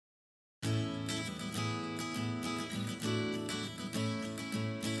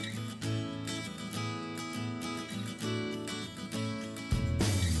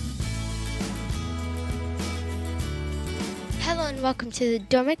Hello and welcome to the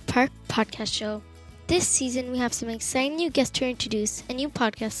Dormick Park Podcast Show. This season we have some exciting new guests to introduce, a new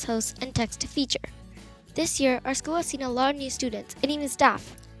podcast host and text to feature. This year, our school has seen a lot of new students and even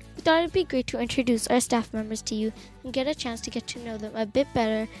staff. We thought it'd be great to introduce our staff members to you and get a chance to get to know them a bit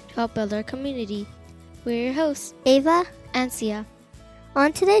better to help build our community. We're your hosts, Ava and Sia.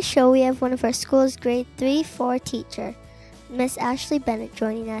 On today's show, we have one of our school's grade 3-4 teacher, Ms. Ashley Bennett,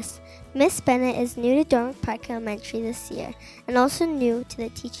 joining us. Ms. Bennett is new to Dormick Park Elementary this year and also new to the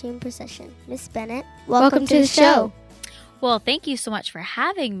teaching profession. Ms. Bennett, welcome to the show. Well, thank you so much for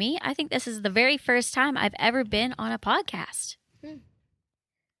having me. I think this is the very first time I've ever been on a podcast.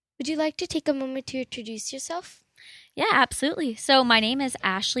 Would you like to take a moment to introduce yourself? Yeah, absolutely. So my name is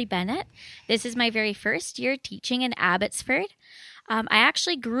Ashley Bennett. This is my very first year teaching in Abbotsford. I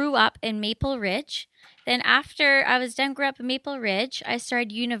actually grew up in Maple Ridge. Then after I was done growing up in Maple Ridge, I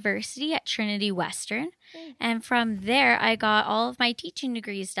started university at Trinity Western. And from there, I got all of my teaching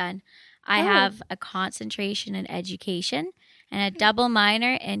degrees done. I have a concentration in education and a double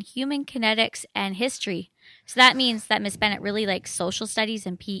minor in human kinetics and history. So that means that Ms. Bennett really likes social studies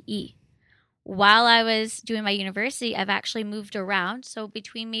and PE. While I was doing my university, I've actually moved around. So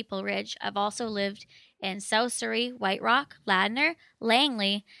between Maple Ridge, I've also lived in South Surrey, White Rock, Ladner,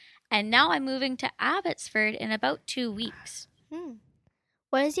 Langley, and now I'm moving to Abbotsford in about 2 weeks.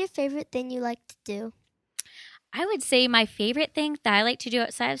 What is your favorite thing you like to do? I would say my favorite thing that I like to do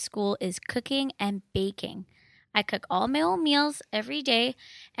outside of school is cooking and baking. I cook all my own meals every day,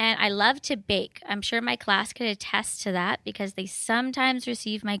 and I love to bake. I'm sure my class could attest to that because they sometimes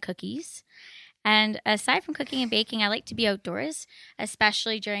receive my cookies. And aside from cooking and baking, I like to be outdoors,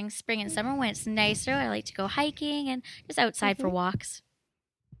 especially during spring and summer when it's nicer. I like to go hiking and just outside for walks.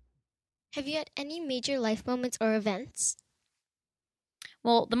 Have you had any major life moments or events?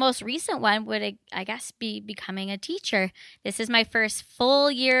 Well, the most recent one would, I guess, be becoming a teacher. This is my first full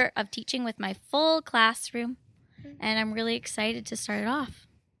year of teaching with my full classroom, and I'm really excited to start it off.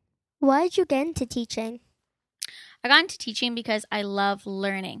 Why did you get into teaching? I got into teaching because I love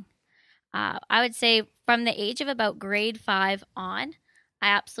learning. I would say from the age of about grade 5 on, I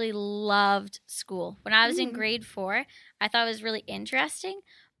absolutely loved school. When I was in grade 4, I thought it was really interesting,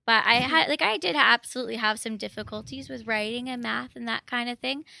 but I did absolutely have some difficulties with writing and math and that kind of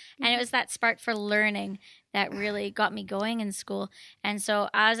thing. And it was that spark for learning that really got me going in school. And so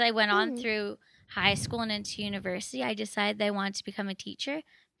as I went on through high school and into university, I decided that I wanted to become a teacher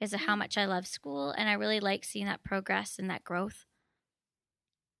because of how much I love school. And I really like seeing that progress and that growth.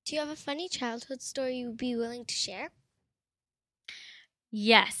 Do you have a funny childhood story you would be willing to share?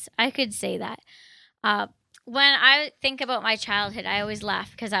 Yes, I could say that. When I think about my childhood, I always laugh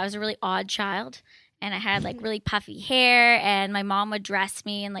because I was a really odd child and I had like really puffy hair and my mom would dress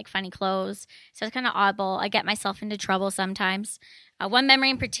me in like funny clothes. So it's kind of oddball. I get myself into trouble sometimes. One memory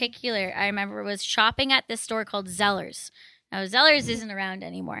in particular I remember was shopping at this store called Zellers. Now, Zellers isn't around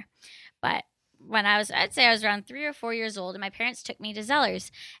anymore, but when I'd say I was around 3 or 4 years old, and my parents took me to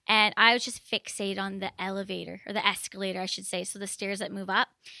Zellers, and I was just fixated on the elevator, or the escalator, I should say, so the stairs that move up.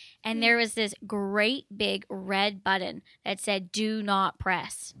 And there was this great big red button that said, "Do not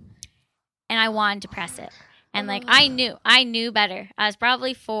press." And I wanted to press it. And I knew better. I was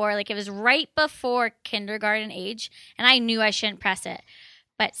probably 4, it was right before kindergarten age, and I knew I shouldn't press it.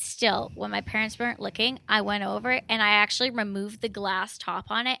 But still, when my parents weren't looking, I went over and I actually removed the glass top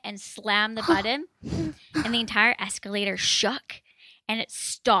on it and slammed the button. And the entire escalator shook and it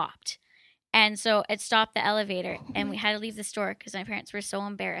stopped. And so it stopped the elevator and we had to leave the store because my parents were so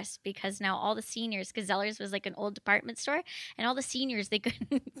embarrassed because now all the seniors, because Zellers was like an old department store, and all the seniors, they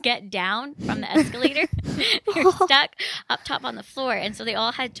couldn't get down from the escalator. They were stuck up top on the floor. And so they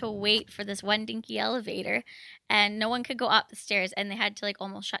all had to wait for this one dinky elevator and no one could go up the stairs and they had to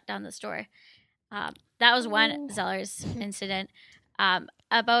almost shut down the store. That was one Zellers incident.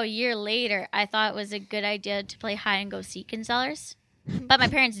 About a year later, I thought it was a good idea to play hide and go seek in Zellers. But my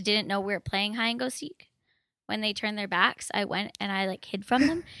parents didn't know we were playing hide and go seek. When they turned their backs, I went and I hid from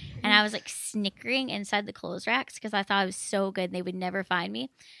them. And I was snickering inside the clothes racks because I thought I was so good and they would never find me.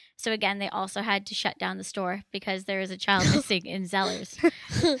 So again, they also had to shut down the store because there was a child missing in Zellers.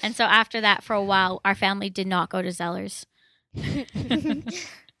 And so after that, for a while, our family did not go to Zellers.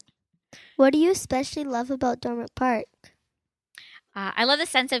 What do you especially love about Dormick Park? I love the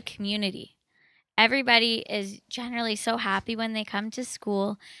sense of community. Everybody is generally so happy when they come to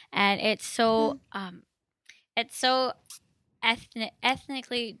school, and it's so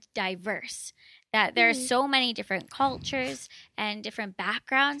ethnically diverse. that there are so many different cultures and different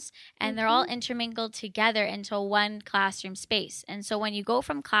backgrounds, and they're all intermingled together into one classroom space. And so when you go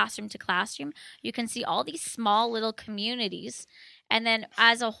from classroom to classroom, you can see all these small little communities. And then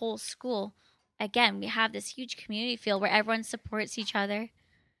as a whole school, again, we have this huge community feel where everyone supports each other.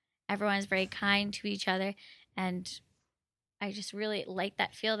 Everyone is very kind to each other. And I just really like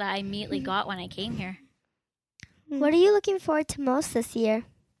that feel that I immediately got when I came here. What are you looking forward to most this year?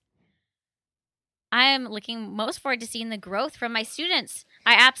 I am looking most forward to seeing the growth from my students.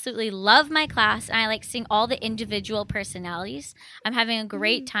 I absolutely love my class, and I like seeing all the individual personalities. I'm having a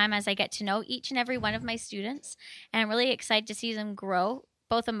great time as I get to know each and every one of my students, and I'm really excited to see them grow,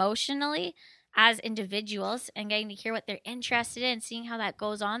 both emotionally as individuals and getting to hear what they're interested in, seeing how that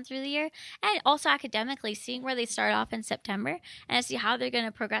goes on through the year, and also academically, seeing where they start off in September and see how they're going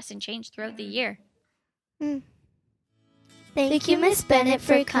to progress and change throughout the year. Thank you, Ms Bennett,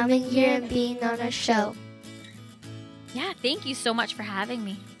 for coming here and being on our show. Yeah, thank you so much for having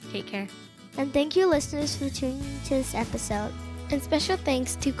me. Take care. And thank you, listeners, for tuning into this episode. And special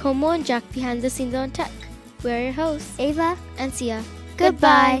thanks to Como and Jack behind the scenes on tech. We're your hosts, Ava and Sia.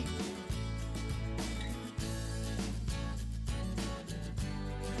 Goodbye.